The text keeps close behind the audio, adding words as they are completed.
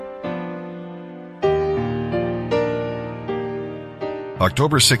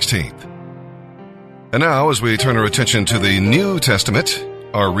October 16th. And now, as we turn our attention to the New Testament,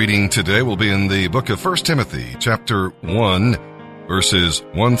 our reading today will be in the book of 1 Timothy, chapter 1, verses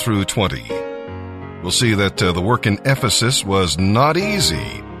 1 through 20. We'll see that the work in Ephesus was not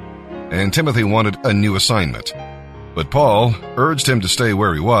easy, and Timothy wanted a new assignment. But Paul urged him to stay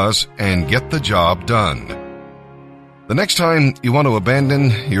where he was and get the job done. The next time you want to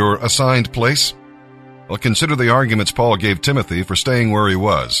abandon your assigned place, well, consider the arguments Paul gave Timothy for staying where he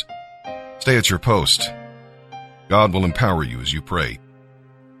was. Stay at your post. God will empower you as you pray.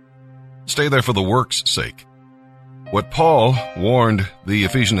 Stay there for the work's sake. What Paul warned the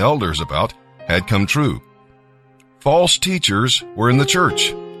Ephesian elders about had come true. False teachers were in the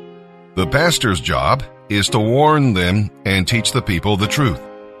church. The pastor's job is to warn them and teach the people the truth.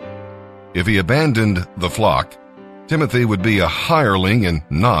 If he abandoned the flock, Timothy would be a hireling and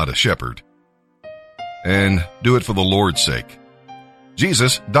not a shepherd. And do it for the Lord's sake.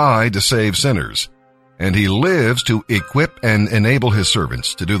 Jesus died to save sinners, and he lives to equip and enable his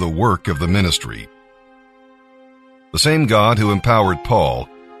servants to do the work of the ministry. The same God who empowered Paul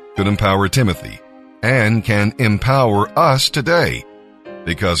could empower Timothy and can empower us today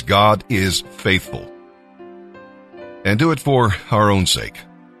because God is faithful. And do it for our own sake.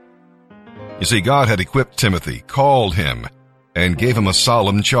 You see, God had equipped Timothy, called him, and gave him a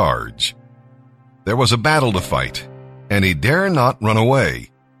solemn charge. There was a battle to fight, and he dare not run away.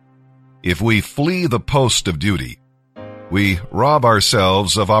 If we flee the post of duty, we rob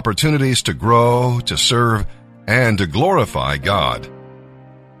ourselves of opportunities to grow, to serve, and to glorify God.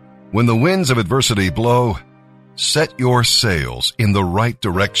 When the winds of adversity blow, set your sails in the right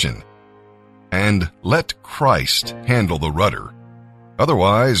direction and let Christ handle the rudder.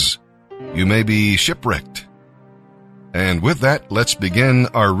 Otherwise, you may be shipwrecked. And with that, let's begin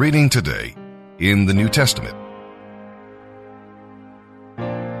our reading today in the New Testament.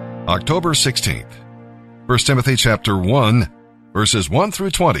 October 16th, 1 Timothy chapter 1, verses 1 through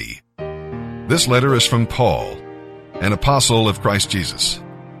 20. This letter is from Paul, an apostle of Christ Jesus,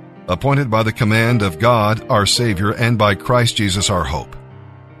 appointed by the command of God our Savior and by Christ Jesus our hope.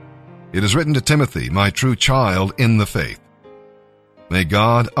 It is written to Timothy, my true child in the faith. May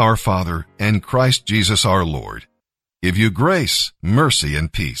God our Father and Christ Jesus our Lord give you grace, mercy,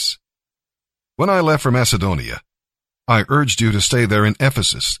 and peace. When I left for Macedonia, I urged you to stay there in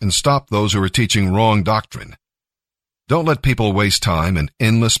Ephesus and stop those who are teaching wrong doctrine. Don't let people waste time in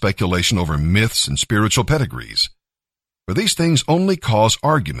endless speculation over myths and spiritual pedigrees, for these things only cause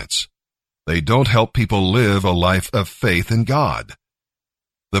arguments. They don't help people live a life of faith in God.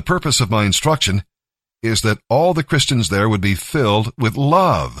 The purpose of my instruction is that all the Christians there would be filled with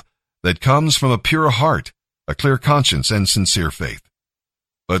love that comes from a pure heart, a clear conscience, and sincere faith.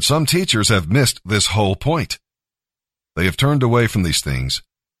 But some teachers have missed this whole point. They have turned away from these things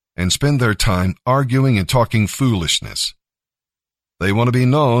and spend their time arguing and talking foolishness. They want to be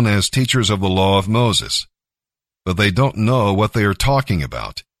known as teachers of the law of Moses, but they don't know what they are talking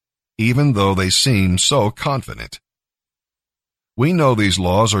about, even though they seem so confident. We know these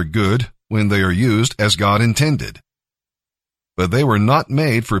laws are good when they are used as God intended, but they were not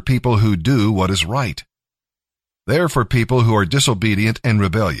made for people who do what is right. They are for people who are disobedient and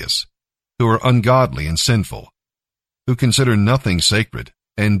rebellious, who are ungodly and sinful, who consider nothing sacred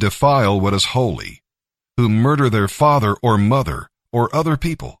and defile what is holy, who murder their father or mother or other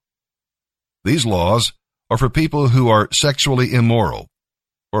people. These laws are for people who are sexually immoral,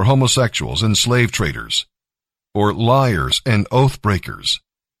 for homosexuals and slave traders, for liars and oath breakers,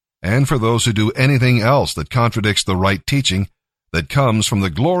 and for those who do anything else that contradicts the right teaching that comes from the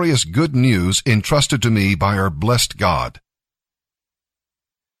glorious good news entrusted to me by our blessed God.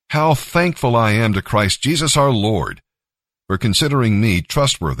 How thankful I am to Christ Jesus our Lord for considering me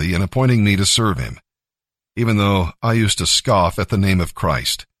trustworthy and appointing me to serve him, even though I used to scoff at the name of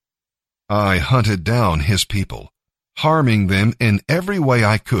Christ. I hunted down his people, harming them in every way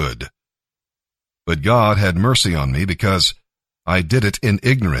I could. But God had mercy on me because I did it in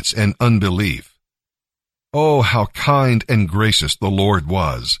ignorance and unbelief. Oh, how kind and gracious the Lord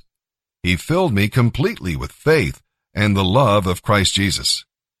was. He filled me completely with faith and the love of Christ Jesus.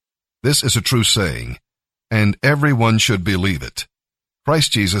 This is a true saying, and everyone should believe it.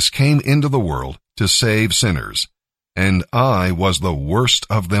 Christ Jesus came into the world to save sinners, and I was the worst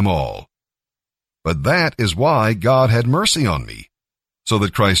of them all. But that is why God had mercy on me, so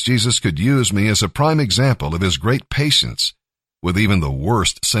that Christ Jesus could use me as a prime example of his great patience with even the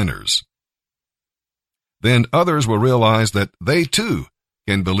worst sinners. Then others will realize that they too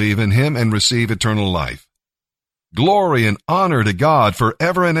can believe in him and receive eternal life. Glory and honor to God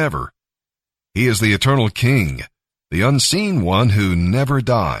forever and ever. He is the eternal King, the unseen one who never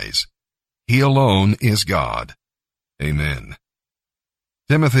dies. He alone is God. Amen.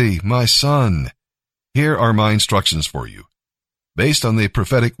 Timothy, my son, here are my instructions for you, based on the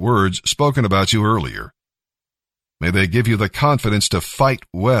prophetic words spoken about you earlier. May they give you the confidence to fight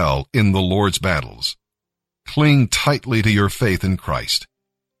well in the Lord's battles. Cling tightly to your faith in Christ,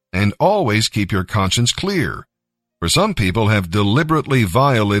 and always keep your conscience clear, for some people have deliberately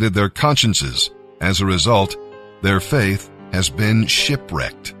violated their consciences. As a result, their faith has been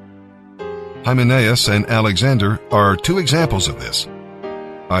shipwrecked. Hymenaeus and Alexander are two examples of this.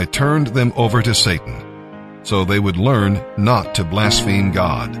 I turned them over to Satan, so they would learn not to blaspheme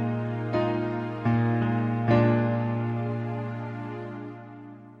God.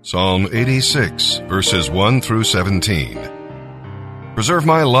 Psalm 86, verses 1 through 17. Preserve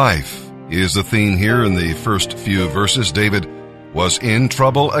my life is the theme here. In the first few verses, David was in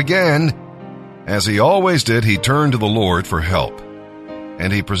trouble again. As he always did, he turned to the Lord for help,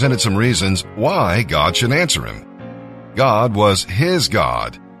 and he presented some reasons why God should answer him. God was his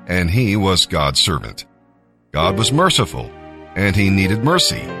God, and he was God's servant. God was merciful, and he needed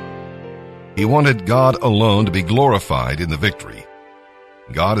mercy. He wanted God alone to be glorified in the victory.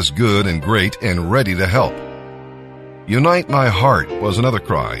 God is good and great and ready to help. Unite my heart was another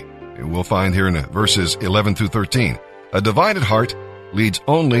cry. We'll find here in verses 11 through 13. A divided heart leads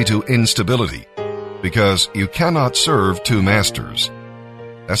only to instability, because you cannot serve two masters.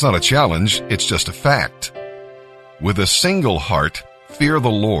 That's not a challenge, it's just a fact. With a single heart, fear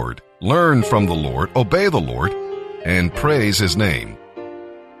the Lord, learn from the Lord, obey the Lord, and praise his name.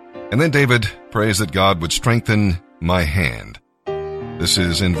 And then David prays that God would strengthen my hand. This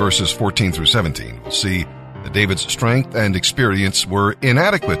is in verses 14 through 17. We'll see that David's strength and experience were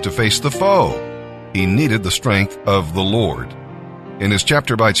inadequate to face the foe. He needed the strength of the Lord. In his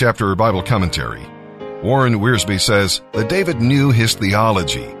chapter-by-chapter Bible commentary, Warren Wiersbe says that David knew his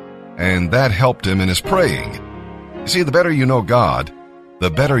theology, and that helped him in his praying. You see, the better you know God,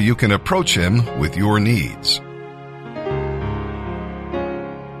 the better you can approach him with your needs.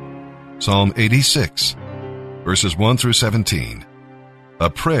 Psalm 86, verses 1 through 17. A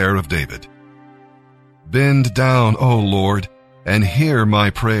prayer of David. Bend down, O Lord, and hear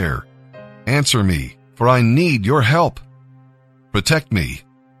my prayer. Answer me, for I need your help. Protect me,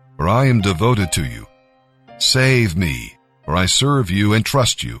 for I am devoted to you. Save me, for I serve you and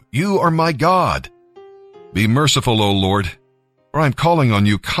trust you. You are my God. Be merciful, O Lord, for I am calling on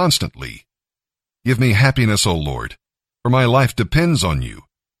you constantly. Give me happiness, O Lord, for my life depends on you.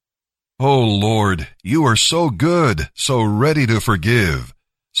 O Lord, you are so good, so ready to forgive,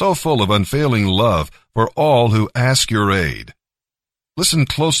 so full of unfailing love for all who ask your aid. Listen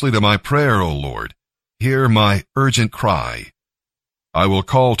closely to my prayer, O Lord. Hear my urgent cry. I will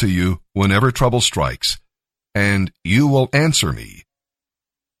call to you whenever trouble strikes, and you will answer me.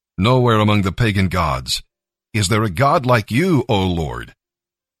 Nowhere among the pagan gods is there a God like you, O Lord.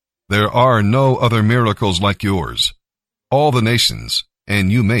 There are no other miracles like yours. All the nations, and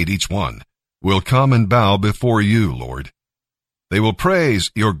you made each one, will come and bow before you, Lord. They will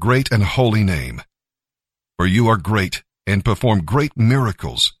praise your great and holy name. For you are great and perform great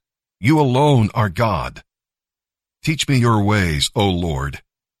miracles. You alone are God. Teach me your ways, O Lord,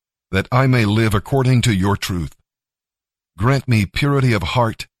 that I may live according to your truth. Grant me purity of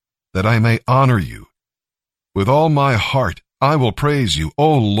heart, that I may honor you. With all my heart I will praise you,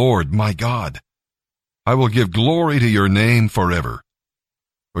 O Lord, my God. I will give glory to your name forever,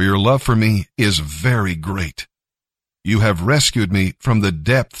 for your love for me is very great. You have rescued me from the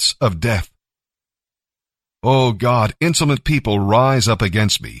depths of death. O God, insolent people rise up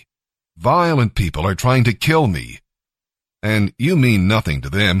against me. Violent people are trying to kill me. And you mean nothing to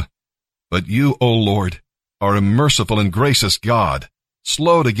them. But you, O Lord, are a merciful and gracious God,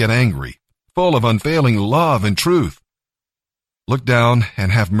 slow to get angry, full of unfailing love and truth. Look down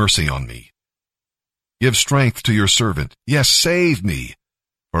and have mercy on me. Give strength to your servant. Yes, save me,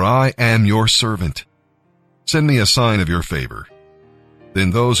 for I am your servant. Send me a sign of your favor. Then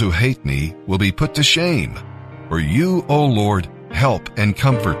those who hate me will be put to shame. For you, O Lord, help and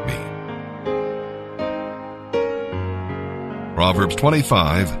comfort me. Proverbs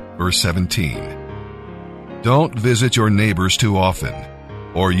 25, verse 17. Don't visit your neighbors too often,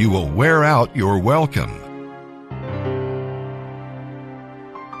 or you will wear out your welcome.